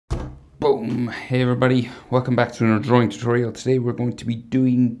Boom! Hey everybody, welcome back to another drawing tutorial. Today we're going to be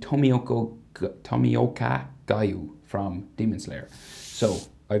doing Tomioka Giyu from Demon Slayer. So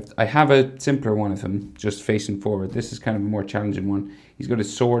I have a simpler one of him just facing forward. This is kind of a more challenging one. He's got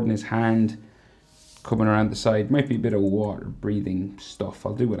his sword in his hand coming around the side. Might be a bit of water breathing stuff.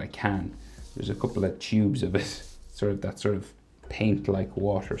 I'll do what I can. There's a couple of tubes of it, that sort of paint like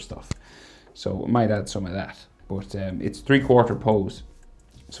water stuff. So I might add some of that. But it's 3/4 pose.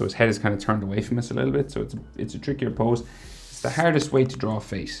 So his head is kind of turned away from us a little bit, so it's a trickier pose. It's the hardest way to draw a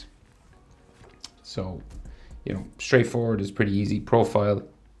face. So, you know, straightforward is pretty easy. Profile,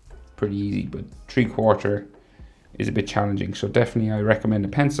 pretty easy, but 3/4 is a bit challenging. So definitely I recommend a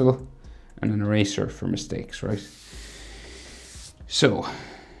pencil and an eraser for mistakes, right? So,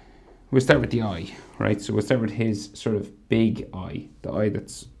 we'll start with the eye, right? So we'll start with his sort of big eye, the eye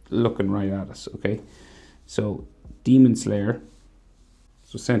that's looking right at us, okay? So, Demon Slayer.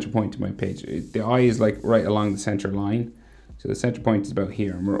 So center point to my page. The eye is like right along the center line. So the center point is about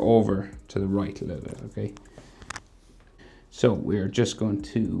here and we're over to the right a little bit, okay? So we're just going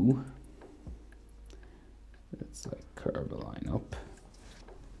to, let's like curve a line up,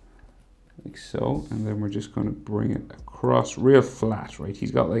 like so. And then we're just gonna bring it across real flat, right?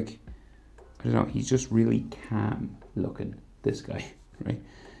 He's got like, I don't know, he's just really calm looking, this guy, right?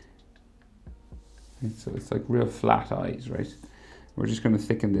 And so it's like real flat eyes, right? We're just going to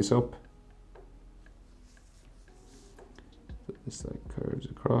thicken this up. So this like curves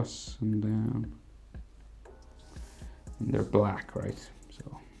across and down. And they're black, right?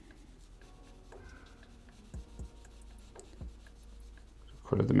 So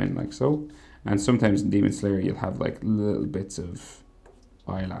colour them in like so. And sometimes in Demon Slayer you'll have like little bits of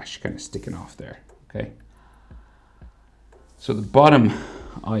eyelash kind of sticking off there, okay? So the bottom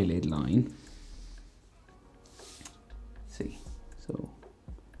eyelid line, so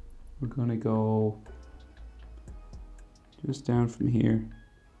we're gonna go just down from here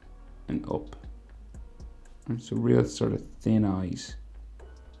and up. And so real sort of thin eyes,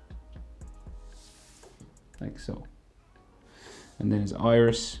 like so. And then his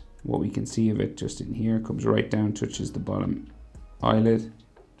iris, what we can see of it just in here, comes right down, touches the bottom eyelid,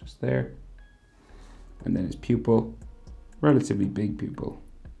 just there. And then his pupil, relatively big pupil,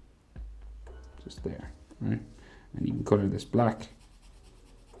 just there, right? And you can color this black.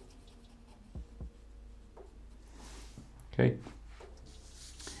 Okay.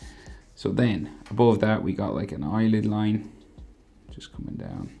 So then above that we got like an eyelid line just coming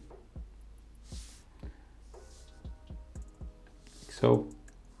down. Like so.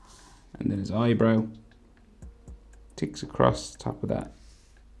 And then his eyebrow ticks across the top of that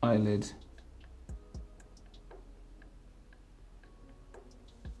eyelid.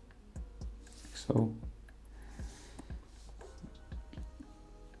 Like so.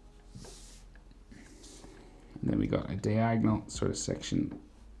 And then we got a diagonal sort of section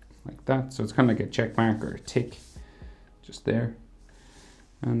like that. So it's kind of like a check mark or a tick just there.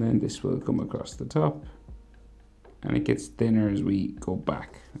 And then this will come across the top. And it gets thinner as we go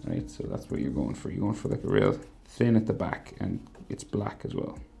back, right? So that's what you're going for. You're going for like a real thin at the back and it's black as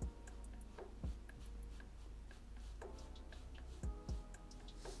well.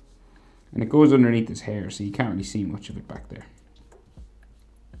 And it goes underneath his hair, so you can't really see much of it back there.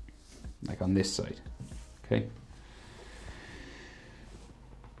 Like on this side. Okay.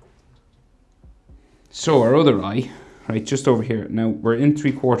 So our other eye, right, just over here. Now we're in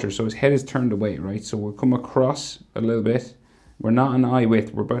 3/4, so his head is turned away, right? So we'll come across a little bit. We're not an eye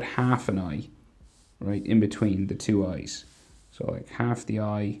width, we're about half an eye, right, in between the two eyes. So like half the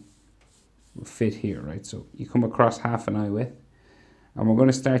eye will fit here, right? So you come across half an eye width, and we're going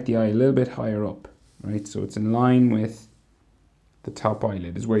to start the eye a little bit higher up, right? So it's in line with the top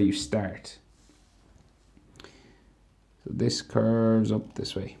eyelid is where you start. So this curves up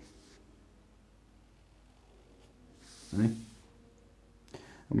this way, right?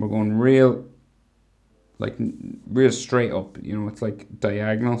 And we're going real straight up, you know, it's like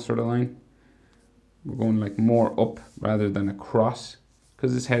diagonal sort of line. We're going like more up rather than across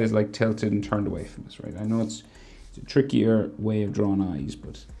because his head is like tilted and turned away from us, right? I know it's a trickier way of drawing eyes,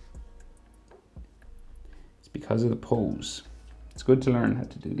 but it's because of the pose. It's good to learn how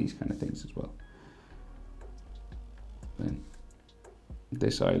to do these kind of things as well. Then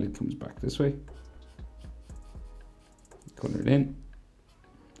this eyelid comes back this way. Color it in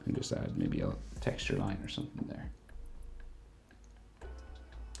and just add maybe a texture line or something there.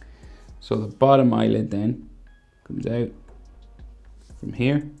 So the bottom eyelid then comes out from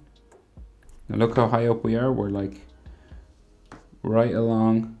here. Now look how high up we are. We're like right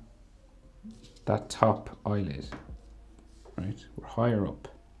along that top eyelid, right? We're higher up.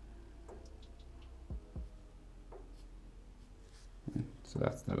 So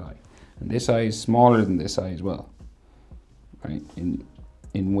that's that eye. And this eye is smaller than this eye as well, right, in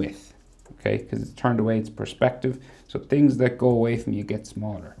width, okay, because it's turned away, it's perspective. So things that go away from you get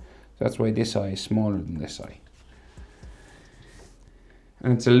smaller. So that's why this eye is smaller than this eye.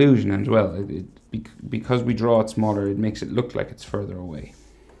 And it's illusion as well. Because we draw it smaller, it makes it look like it's further away.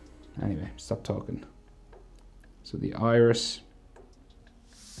 Anyway, stop talking. So the iris,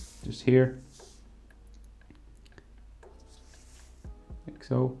 just here, like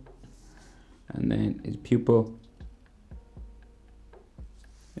so. And then his pupil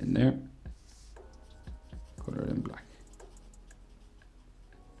in there, colored in black,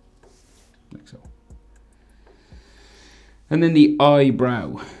 like so. And then the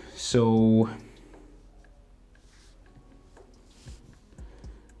eyebrow. So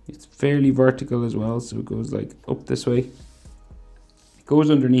it's fairly vertical as well, so it goes like up this way. It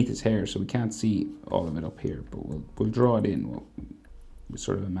goes underneath his hair, so we can't see all of it up here, but we'll draw it in, what we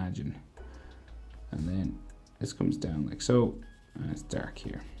sort of imagine. And then this comes down like so, and it's dark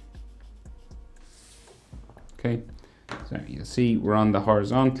here. Okay, so you'll see we're on the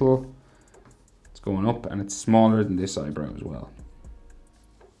horizontal, it's going up, and it's smaller than this eyebrow as well.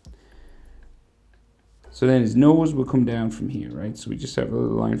 So then his nose will come down from here, right? So we just have a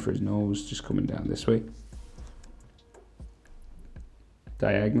little line for his nose just coming down this way.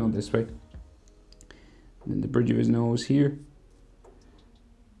 Diagonal this way. And then the bridge of his nose here.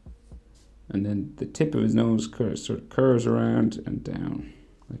 And then the tip of his nose sort of curves around and down,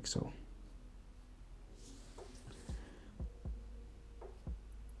 like so.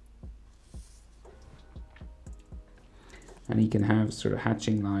 And he can have sort of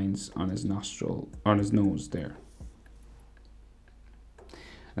hatching lines on his nostril, on his nose there.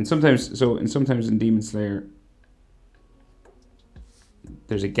 And sometimes in Demon Slayer,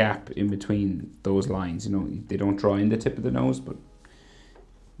 there's a gap in between those lines. You know, they don't draw in the tip of the nose, but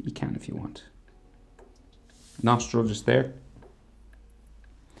you can if you want. Nostril just there.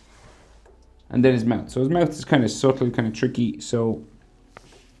 And then his mouth. So his mouth is kind of subtle, kind of tricky. So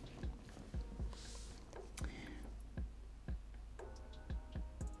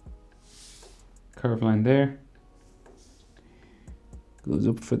curve line there. Goes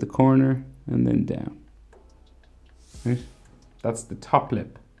up for the corner and then down. Right? That's the top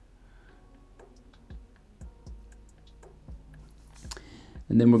lip.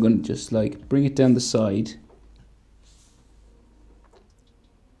 And then we're going to just like bring it down the side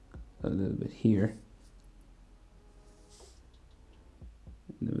a little bit here.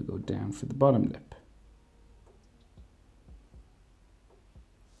 And then we go down for the bottom lip.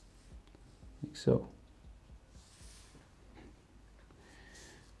 Like so.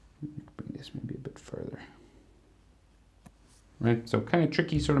 Bring this maybe a bit further. Right, so kind of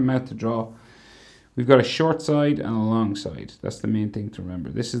tricky sort of mouth to draw. We've got a short side and a long side. That's the main thing to remember.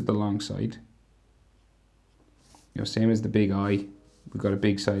 This is the long side. You know, same as the big eye. We've got a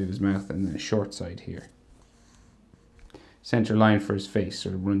big side of his mouth and then a short side here. Center line for his face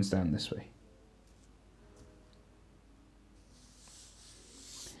sort of runs down this way.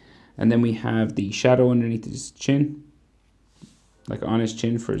 And then we have the shadow underneath his chin, like on his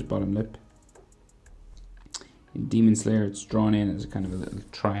chin for his bottom lip. In Demon Slayer, it's drawn in as a kind of a little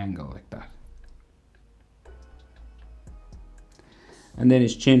triangle like that. And then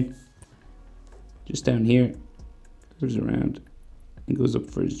his chin, just down here, goes around and goes up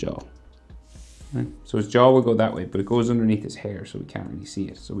for his jaw. Right? So his jaw will go that way, but it goes underneath his hair, so we can't really see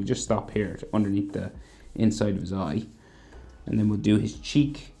it. So we just stop here to underneath the inside of his eye. And then we'll do his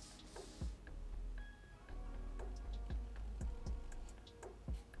cheek.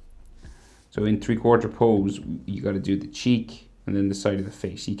 So in 3/4 pose, you got to do the cheek and then the side of the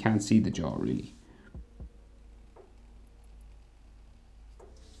face. You can't see the jaw really.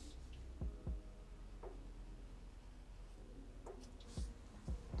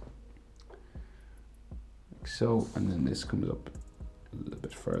 Like so, and then this comes up a little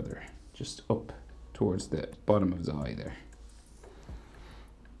bit further, just up towards the bottom of his eye there.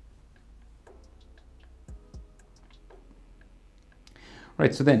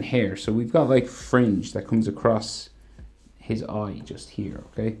 Right, so then hair. So we've got like fringe that comes across his eye just here,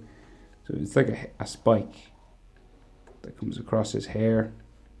 okay? So it's like a spike that comes across his hair.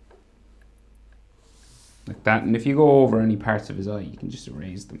 Like that. And if you go over any parts of his eye, you can just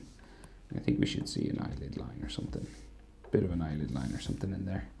erase them. I think we should see an eyelid line or something. A bit of an eyelid line or something in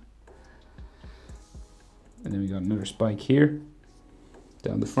there. And then we got another spike here,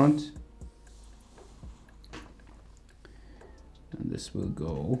 down the front. And this will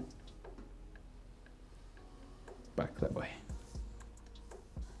go back that way.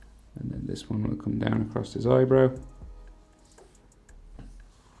 And then this one will come down across his eyebrow.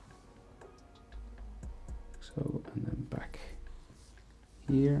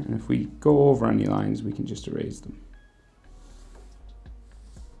 here, and if we go over any lines, we can just erase them.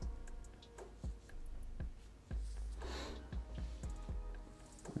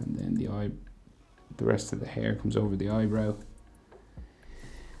 And then the rest of the hair comes over the eyebrow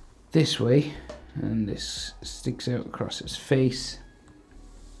this way, and this sticks out across his face,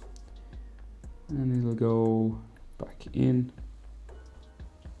 and it'll go back in,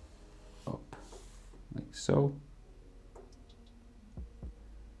 up, like so.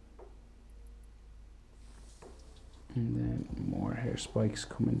 And then more hair spikes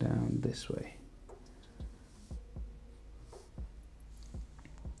coming down this way.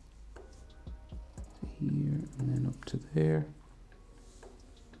 Here and then up to there.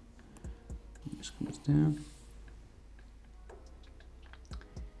 And this comes down.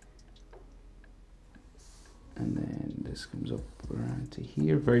 And then this comes up around to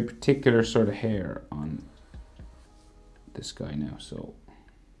here. Very particular sort of hair on this guy now, so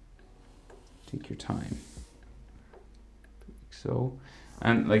take your time. So,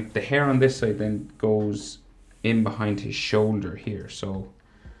 and like the hair on this side then goes in behind his shoulder here, so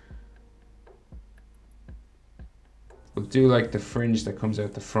we'll do like the fringe that comes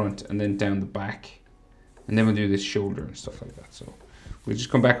out the front and then down the back, and then we'll do this shoulder and stuff like that. So we'll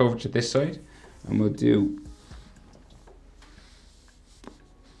just come back over to this side and we'll do,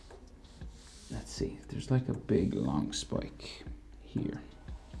 let's see, there's like a big long spike here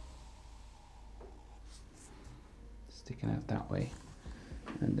sticking out that way,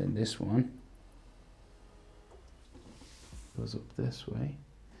 and then this one goes up this way,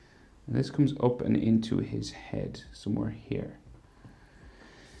 and this comes up and into his head somewhere here.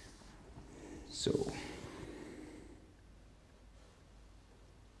 So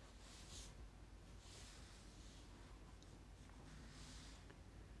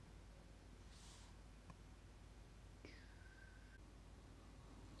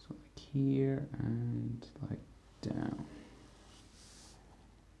like here and like down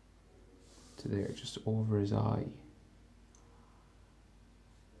to there, just over his eye,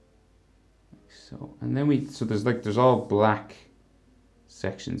 like so. And then so there's all black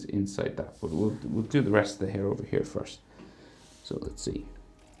sections inside that, but we'll do the rest of the hair over here first. So let's see.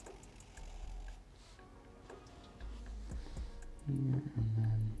 Here and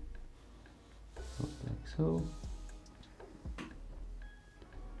then up like so,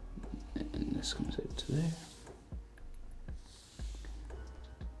 and this comes out to there.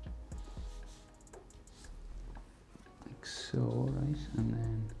 So, right, and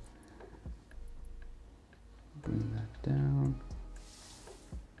then bring that down,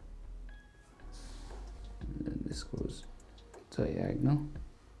 and then this goes diagonal,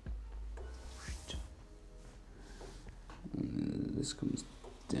 and then this comes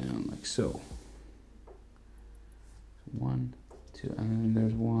down like so. 1, 2, and then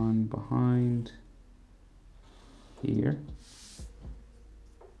there's one behind here.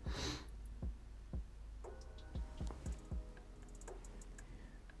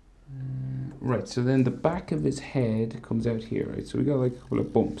 Right, so then the back of his head comes out here, right? So we got like a couple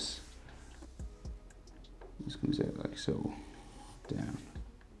of bumps. This comes out like so, down.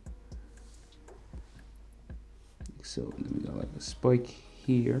 Like so, and then we got like a spike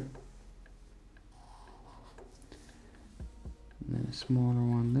here. And then a smaller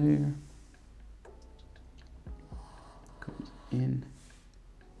one there. Comes in.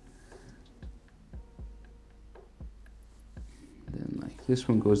 This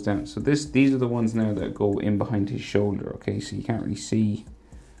one goes down. So these are the ones now that go in behind his shoulder, okay? So you can't really see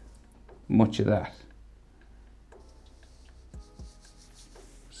much of that.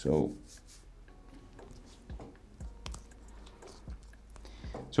 So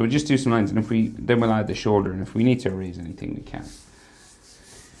we'll just do some lines, and then we'll add the shoulder, and if we need to erase anything, we can.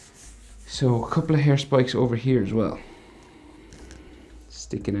 So a couple of hair spikes over here as well,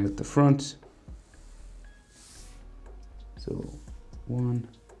 sticking out the front. So 1,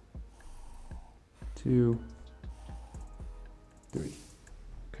 2, 3,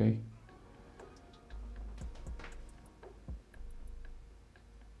 okay.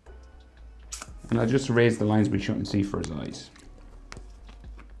 And I'll just erase the lines we shouldn't see for his eyes.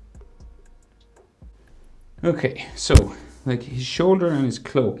 Okay, so like his shoulder and his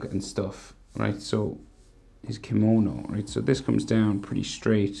cloak and stuff, right? So his kimono, right? So this comes down pretty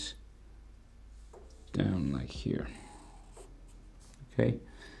straight down like here. Okay,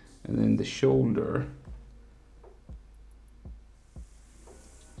 and then the shoulder,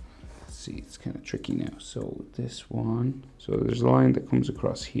 let's see, it's kind of tricky now. So this one, so there's a line that comes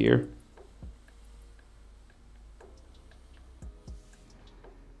across here.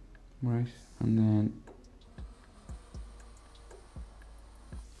 Right, and then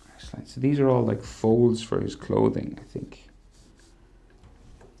Neckline. So these are all like folds for his clothing, I think.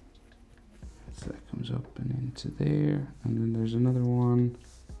 So that comes up and into there, and then there's another one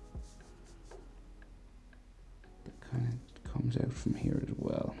that kind of comes out from here as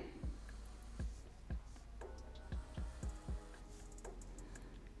well.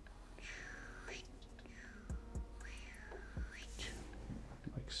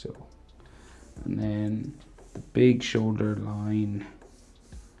 Like so. And then the big shoulder line.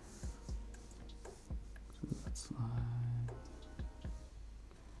 So that's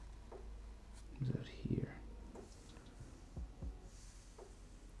comes out here.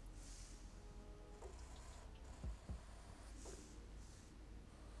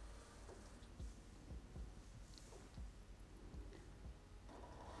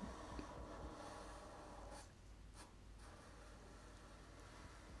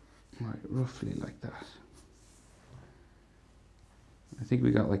 Right, roughly like that. I think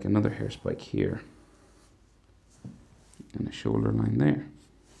we got like another hair spike here and a shoulder line there.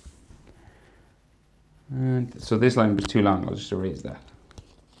 And so this line was too long, I'll just erase that.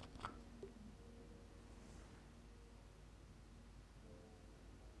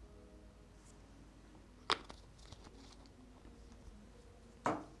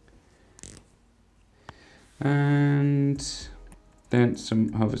 And then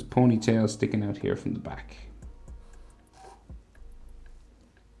some of his ponytail sticking out here from the back.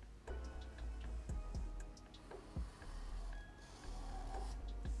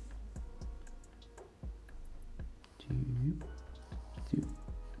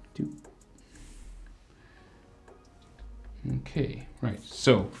 Okay, right,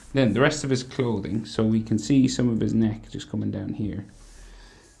 so then the rest of his clothing, so we can see some of his neck just coming down here.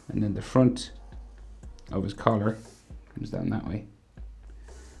 And then the front of his collar comes down that way.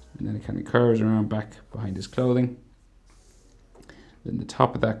 And then it kind of curves around back behind his clothing. Then the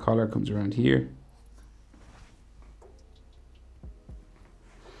top of that collar comes around here.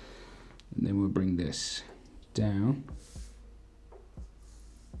 And then we'll bring this down.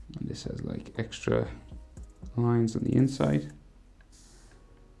 And this has like extra lines on the inside.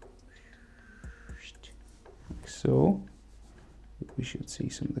 Like so. We should see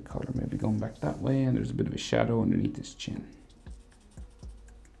some of the color maybe going back that way, and there's a bit of a shadow underneath his chin.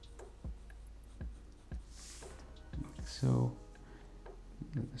 Like so.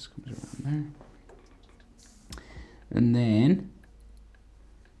 And this comes around there. And then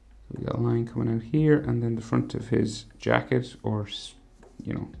we got a line coming out here, and then the front of his jacket or,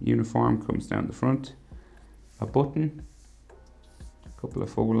 you know, uniform comes down the front. A button, a couple of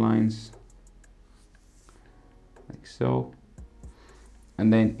fold lines, like so.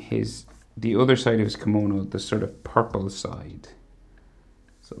 And then the other side of his kimono, the sort of purple side.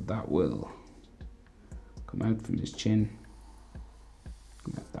 So that will come out from his chin,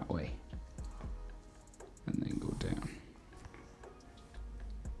 come out that way, and then go down.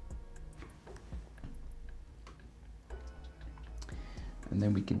 And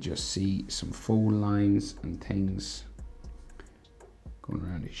then we can just see some fold lines and things going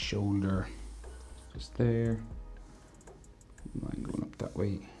around his shoulder, just there. Line going up that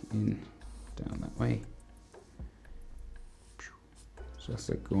way, in, down that way. So that's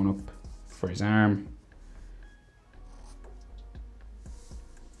like going up for his arm.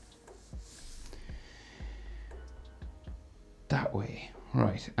 That way,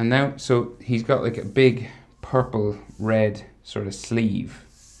 right. And now, so he's got like a big purple red sort of sleeve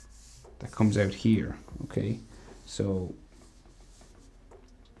that comes out here, okay? So,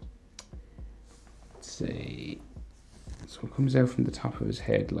 let's say, so it comes out from the top of his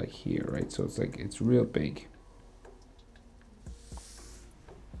head like here, right? So it's like, it's real big.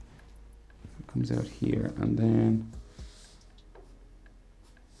 It comes out here, and then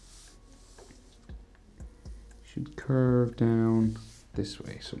should curve down this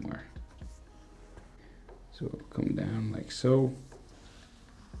way somewhere. So it'll come down like so.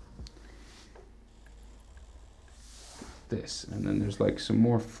 This, and then there's like some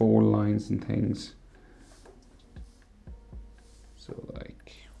more fold lines and things. So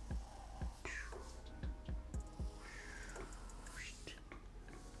like,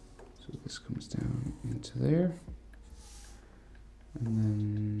 so this comes down into there, and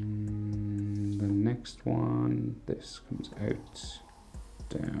then the next one, this comes out,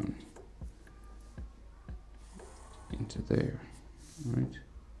 down, into there, right?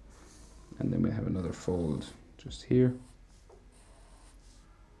 And then we have another fold just here.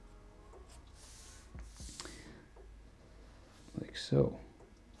 Like so.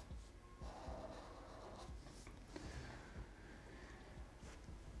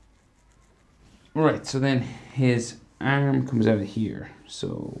 Right, so then his arm comes out of here.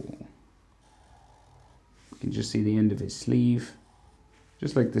 So you can just see the end of his sleeve,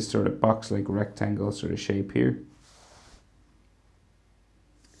 just like this sort of box-like rectangle sort of shape here.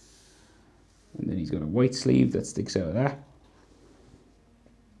 And then he's got a white sleeve that sticks out of that.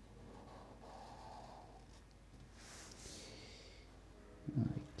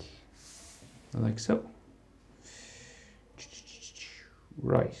 Like so.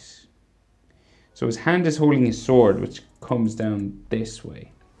 Right. So his hand is holding his sword, which comes down this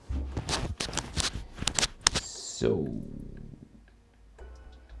way. So,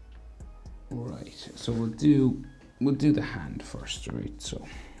 right. So we'll do the hand first, right? So,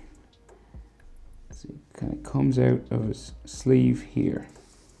 see, it kind of comes out of his sleeve here.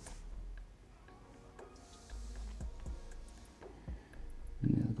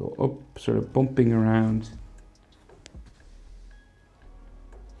 And then go up, sort of bumping around.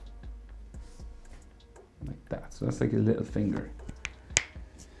 Like that. So that's like a little finger.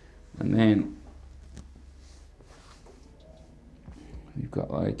 And then we've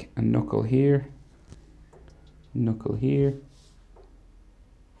got like a knuckle here, and a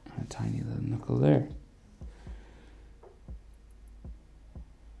tiny little knuckle there.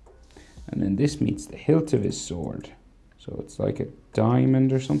 And then this meets the hilt of his sword. So it's like a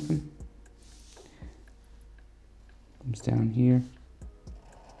diamond or something. Comes down here.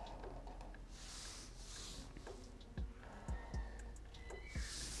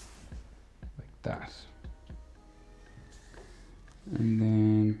 Like that. And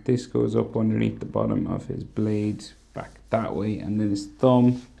then this goes up underneath the bottom of his blade back that way, and then his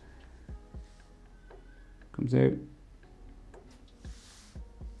thumb comes out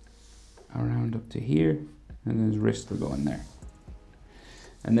around up to here. And then his wrist will go in there.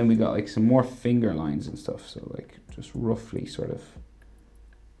 And then we got like some more finger lines and stuff. So like just roughly sort of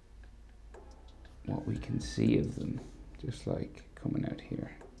what we can see of them. Just like coming out here.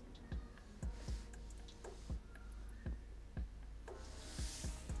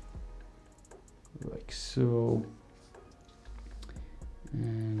 Like so.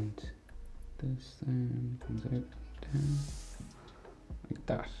 And this then comes out down like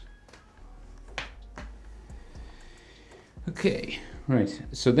that. Okay, right,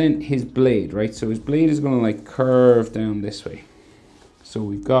 so then his blade, right? So his blade is going to like curve down this way. So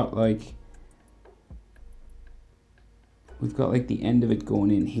we've got like the end of it going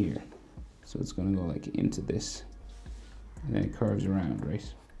in here. So it's going to go like into this. And then it curves around,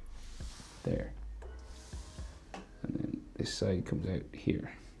 right? There. And then this side comes out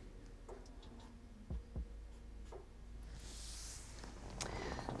here.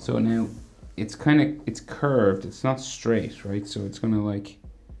 So now it's curved, it's not straight, right? So it's gonna like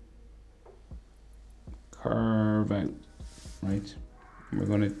curve out, right? And we're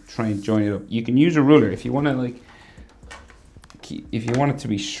gonna try and join it up. You can use a ruler if you wanna like, if you want it to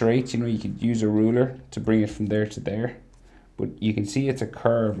be straight, you know, you could use a ruler to bring it from there to there. But you can see it's a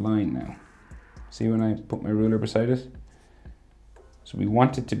curved line now. See when I put my ruler beside it? So we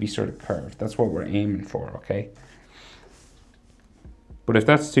want it to be sort of curved. That's what we're aiming for, okay? But if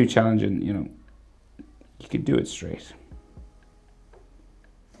that's too challenging, you know, you could do it straight.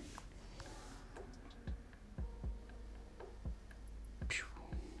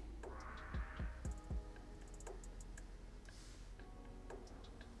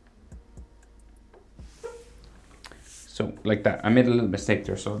 So like that. I made a little mistake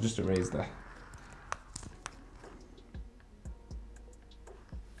there, so I'll just erase that.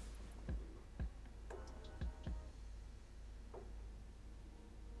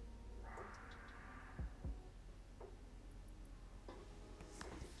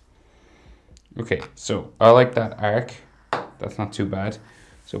 Okay, so I like that arc. That's not too bad.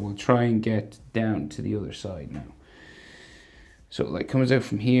 So we'll try and get down to the other side now. So it like comes out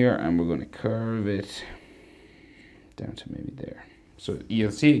from here and we're going to curve it down to maybe there. So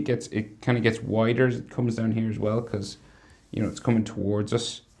you'll see it kind of gets wider as it comes down here as well, because you know it's coming towards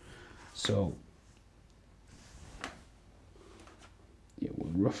us. So yeah,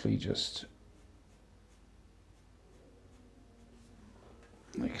 we'll roughly just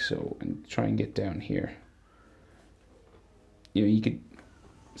like so, and try and get down here. You know, you could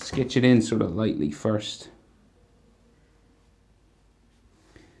sketch it in sort of lightly first.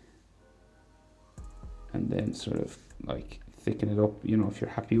 And then sort of like thicken it up, you know, if you're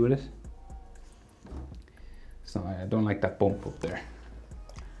happy with it. So I don't like that bump up there.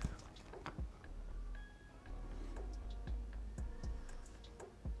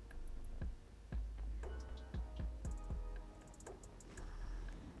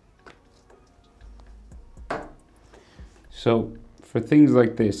 So for things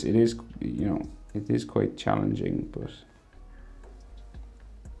like this, it is, you know, it is quite challenging, but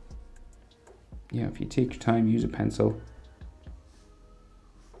yeah, if you take your time, use a pencil.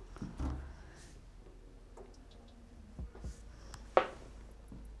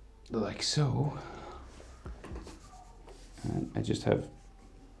 Like so. And I just have,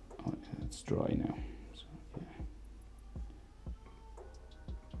 oh, it's dry now. So, yeah.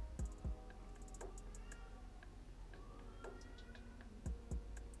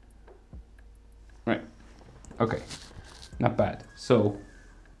 Right, okay, not bad. So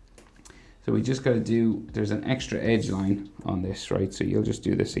we just got to do, there's an extra edge line on this, right? So you'll just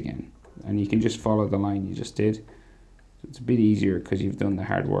do this again. And you can just follow the line you just did. So it's a bit easier because you've done the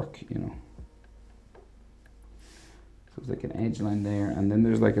hard work, you know. So it's like an edge line there. And then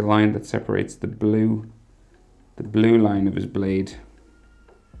there's like a line that separates the blue line of his blade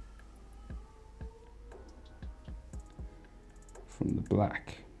from the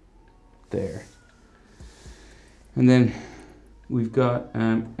black there. And then we've got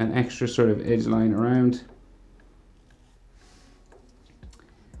an extra sort of edge line around.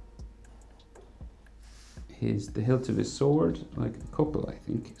 The hilt of his sword, like a couple, I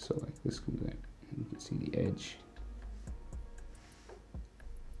think. So like this comes out, and you can see the edge.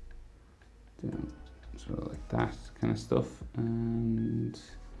 Down, sort of like that kind of stuff. And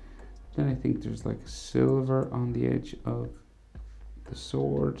then I think there's like silver on the edge of the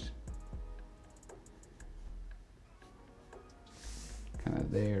sword. Kind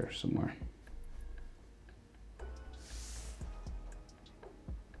of there somewhere.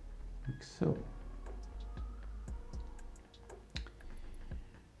 Like so.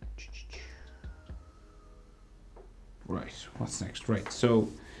 Right, what's next? Right, so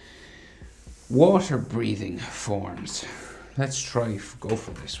water breathing forms. Let's go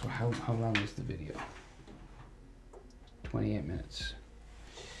for this. How long is the video? 28 minutes.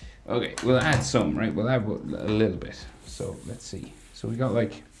 Okay, we'll add some, right? We'll add a little bit. So let's see. So we got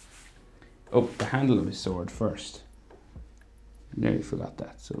like, oh, the handle of his sword first. Nearly forgot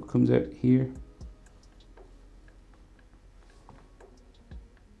that. So it comes out here.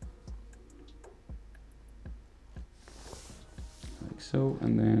 Like so,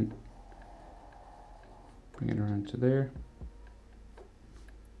 and then bring it around to there.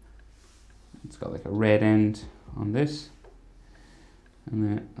 It's got like a red end on this. And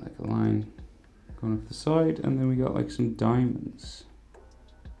then like a line going up the side, and then we got like some diamonds.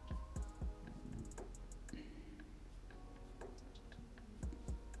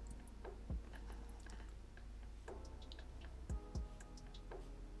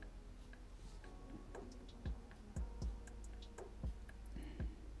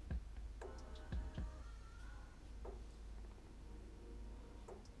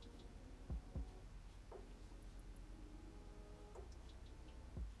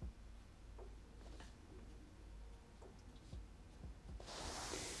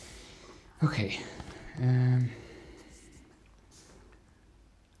 Okay,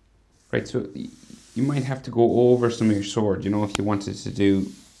 right, so you might have to go over some of your sword, you know, if you wanted to do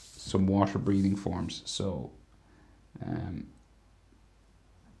some water breathing forms. So,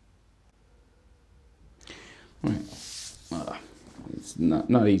 right, it's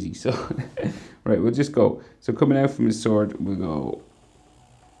not easy. So, right, we'll just go. So coming out from his sword, we'll go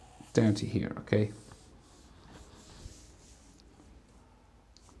down to here, okay?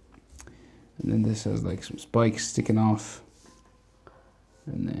 And then this has like some spikes sticking off.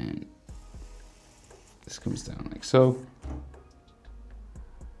 And then this comes down like so.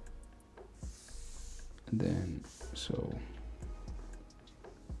 And then, so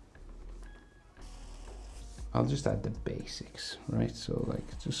I'll just add the basics, right? So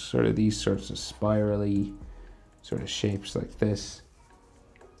like just sort of these sorts of spirally sort of shapes like this.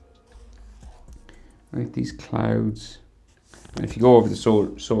 Right, these clouds. And if you go over the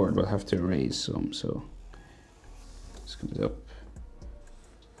sword, we'll have to erase some. So this comes up,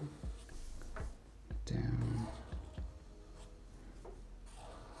 down.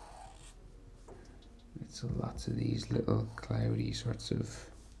 It's lots of these little cloudy sorts of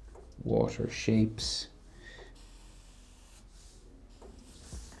water shapes.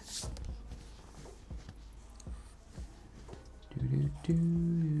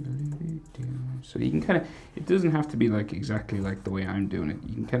 So you can kind of, it doesn't have to be like exactly like the way I'm doing it.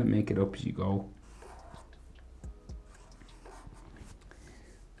 You can kind of make it up as you go.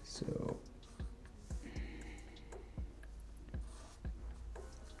 So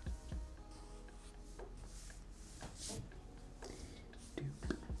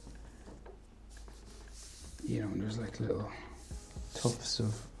you know, there's like little tufts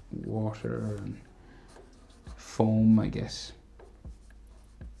of water and foam, I guess,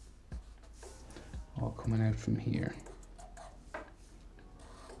 all coming out from here.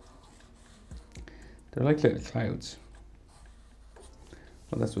 They're like little clouds.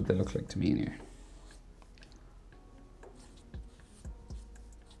 Well, that's what they look like to me anyway.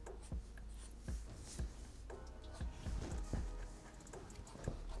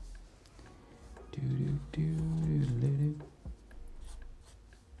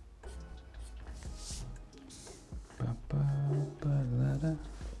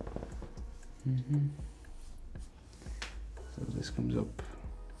 So this comes up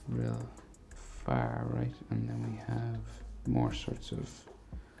real far, right? And then we have more sorts of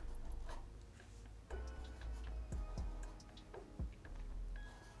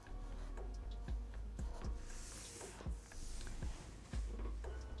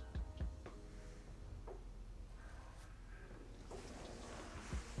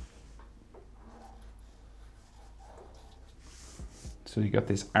so you got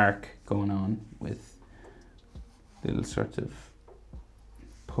this arc going on with little sort of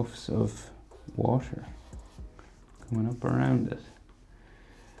puffs of water coming up around it.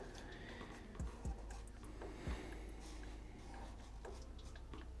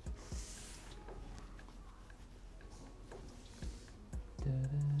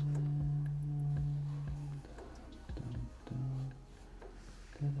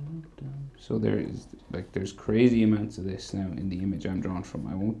 So there's crazy amounts of this now in the image I'm drawn from.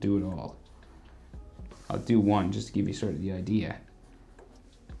 I won't do it all. I'll do one just to give you sort of the idea.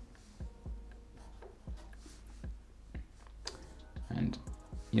 And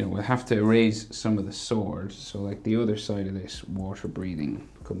you know, we'll have to erase some of the sword. So like the other side of this water breathing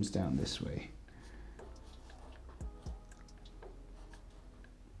comes down this way.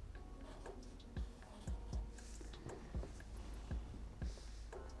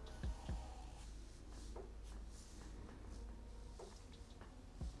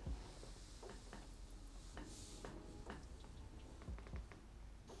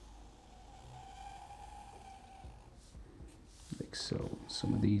 Like so.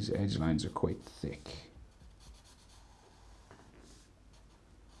 Some of these edge lines are quite thick.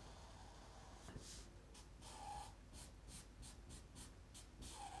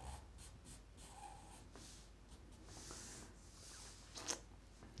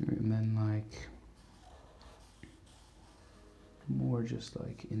 And then like more just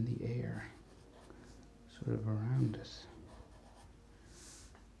like in the air, sort of around it.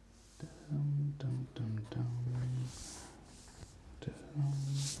 Dum, dum, dum, dum. Dum,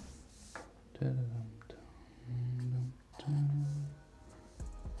 dum, dum, dum.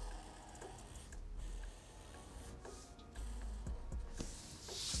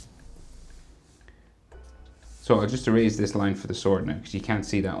 So I'll just erase this line for the sword now because you can't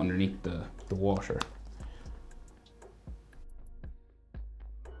see that underneath the water.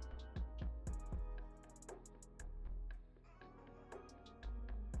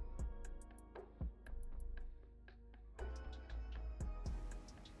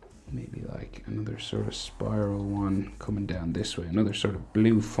 Maybe like another sort of spiral one coming down this way, another sort of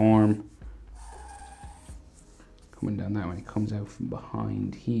blue form coming down that way. It comes out from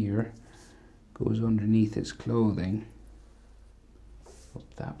behind here, goes underneath his clothing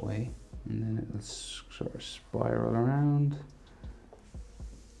up that way, and then it'll sort of spiral around,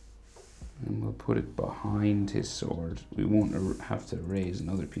 and we'll put it behind his sword. We won't have to raise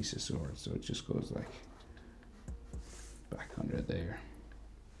another piece of sword, so it just goes like back under there.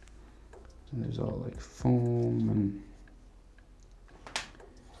 And there's all like foam and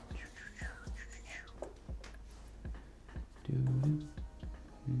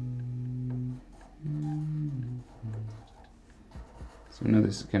so I know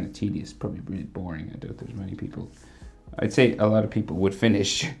this is kind of tedious, probably really boring. I doubt there's many people. I'd say a lot of people would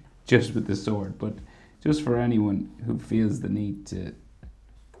finish just with the sword, but just for anyone who feels the need to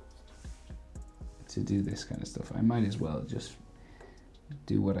do this kind of stuff, I might as well just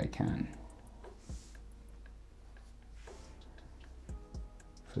do what I can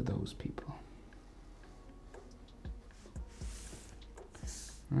for those people.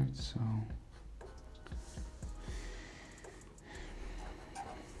 Right, so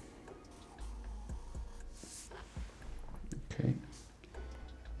okay,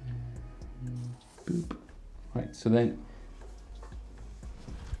 boop. Right, so then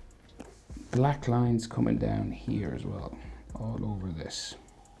black lines coming down here as well, all over this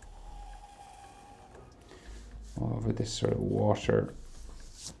sort of water,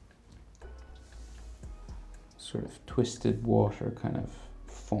 sort of twisted water kind of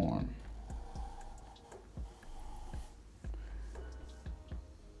form.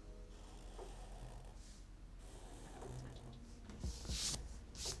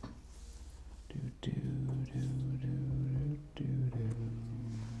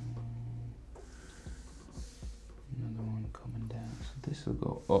 this will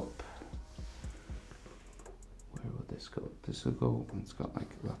go up. Where will this go? This will go, and it's got like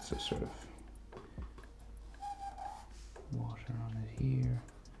lots of sort of water on it here.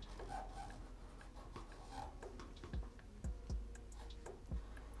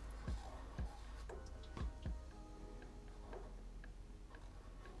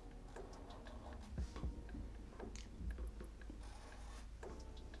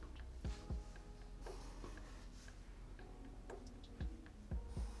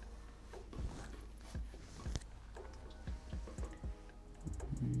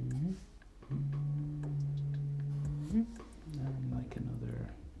 And like another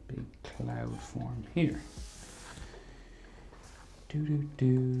big cloud form here.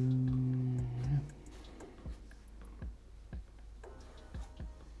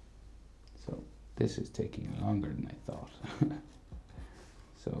 So this is taking longer than I thought.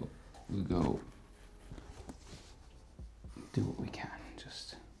 So we'll go do what we can,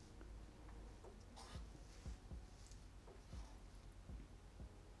 just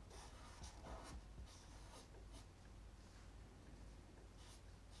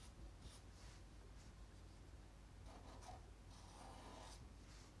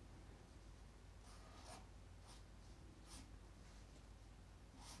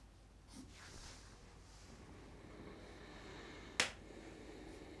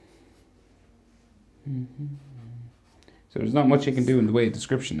So there's not much you can do in the way of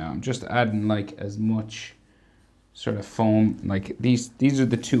description now. I'm just adding like as much sort of foam, like these are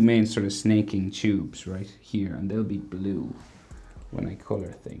the two main sort of snaking tubes right here, and they'll be blue when I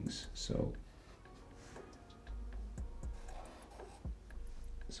color things. So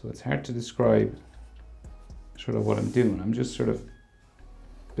it's hard to describe sort of what I'm doing. I'm just sort of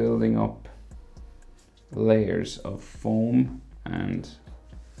building up layers of foam and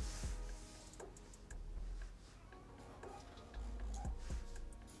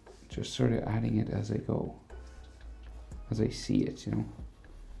just sort of adding it as I go, as I see it, you know.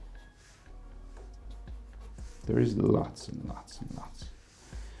 There is lots and lots and lots.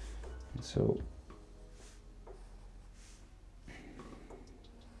 And so I'm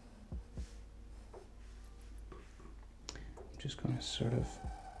just going to sort of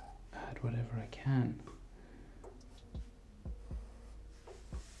add whatever I can.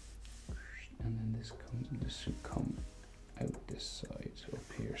 And then this should come out this side, so up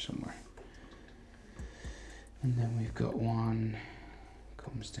here somewhere. And then we've got one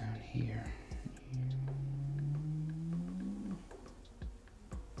comes down here.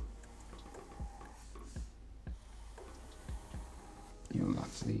 You know,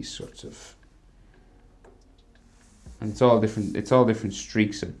 lots of these sorts of, and it's all different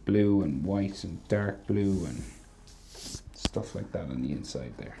streaks of blue and white and dark blue and stuff like that on the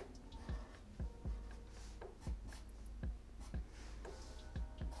inside there.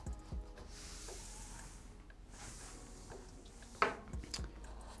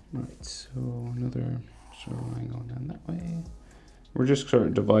 Right, so another sort of line going down that way. We're just sort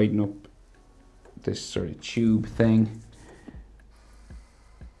of dividing up this sort of tube thing.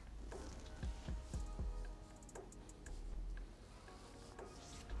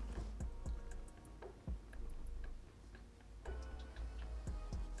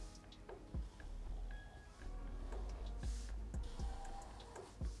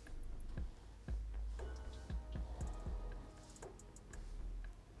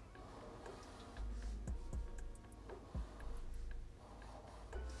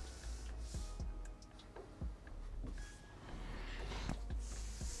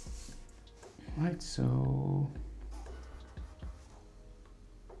 Right, so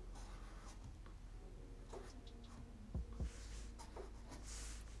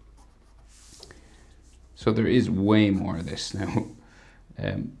there is way more of this now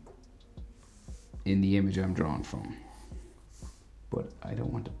in the image I'm drawing from, but I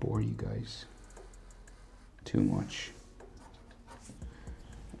don't want to bore you guys too much.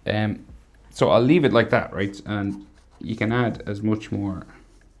 So I'll leave it like that, right? And you can add as much more,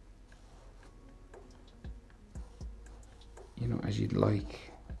 you know, as you'd like.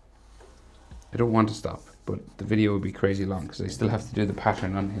 I don't want to stop, but the video would be crazy long because I still have to do the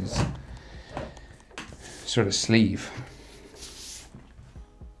pattern on his sort of sleeve.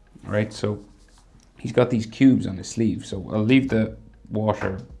 All right, so he's got these cubes on his sleeve, so I'll leave the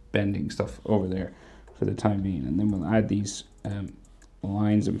water bending stuff over there for the time being, and then we'll add these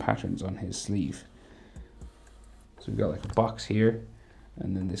lines and patterns on his sleeve. So we've got like a box here,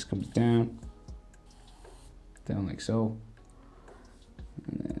 and then this comes down like so,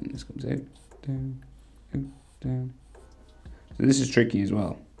 and then this comes out, down, out, down. So this is tricky as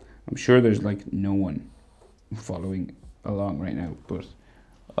well. I'm sure there's like no one following along right now, but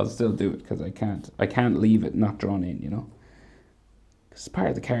I'll still do it because I can't leave it not drawn in, you know. It's part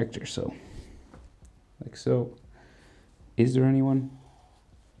of the character, so like so. Is there anyone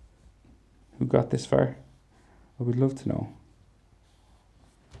who got this far? I would love to know.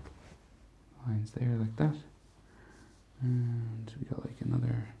 Lines there like that. And we got like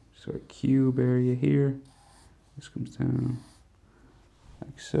another sort of cube area here. This comes down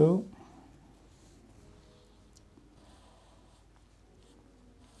like so.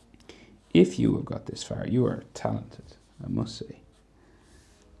 If you have got this far, you are talented, I must say.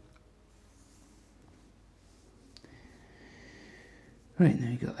 Right,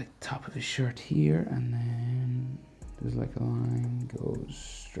 now you got like top of his shirt here, and then there's like a line goes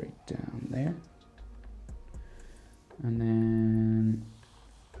straight down there. And then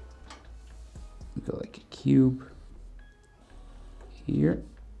we got like a cube here.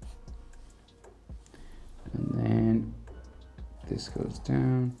 And then this goes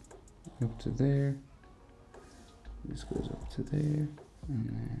down up to there. This goes up to there. And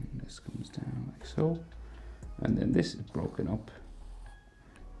then this comes down like so. And then this is broken up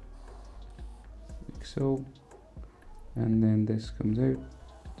like so. And then this comes out,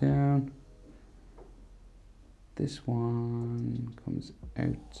 down. This one comes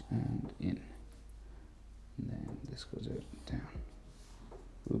out and in. And then this goes out and down.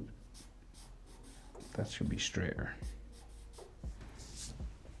 Oop. That should be straighter.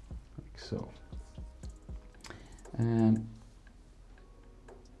 Like so. And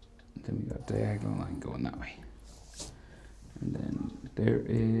then we got diagonal line going that way. And then there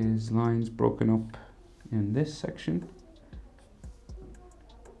is lines broken up in this section.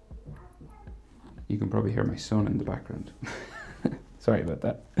 You can probably hear my son in the background. Sorry about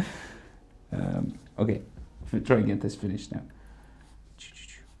that. Okay, try and get this finished now.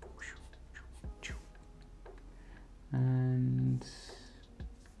 And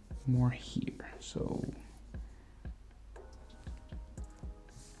more here. So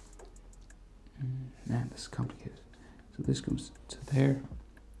man, this is complicated. So this comes to there,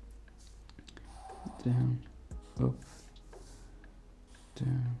 down, up,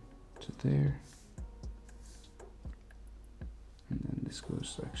 down to there. And then this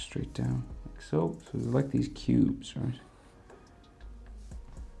goes like straight down, like so. So they're like these cubes, right?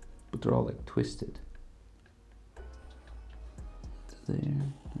 But they're all like twisted. To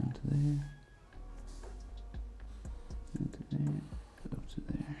there, down to there, down to there, up to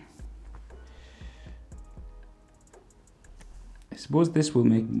there. I suppose this will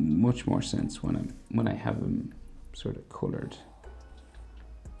make much more sense when I have them sort of colored.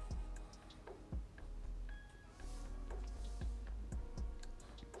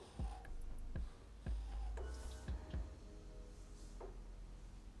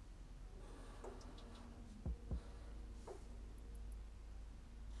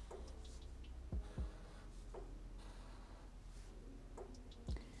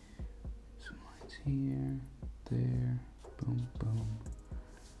 Here, there, boom, boom,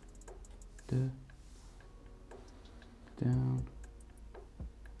 down, there,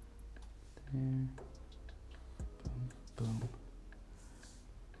 boom, boom,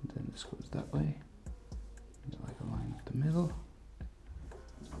 and then this goes that way. You got like a line up the middle,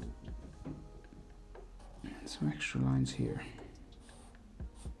 and some extra lines here,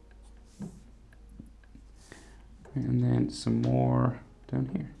 and then some more down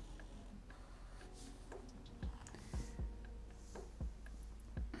here.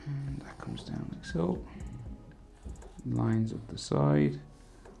 And that comes down like so. Lines up the side.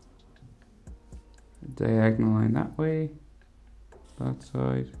 A diagonal line that way. That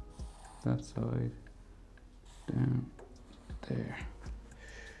side. That side. Down. There.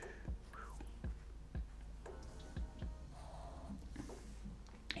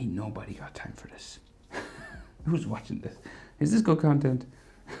 Ain't nobody got time for this. Who's watching this? Is this good content?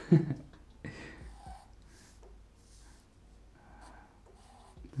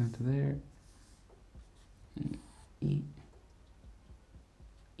 Down to there.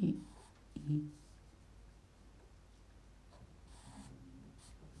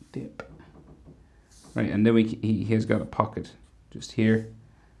 Dip. Right, and then he has got a pocket just here,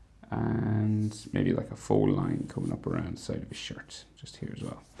 and maybe like a fold line coming up around the side of his shirt, just here as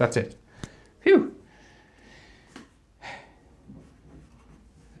well. That's it. Phew.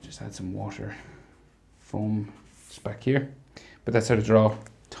 Just add some water, foam just back here. But that's how to draw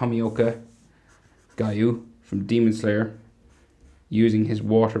Tomioka Giyu from Demon Slayer using his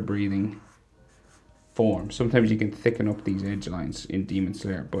water breathing form. Sometimes you can thicken up these edge lines in Demon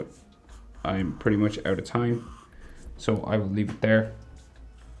Slayer, but I'm pretty much out of time, so I will leave it there.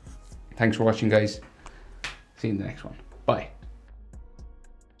 Thanks for watching, guys. See you in the next one. Bye.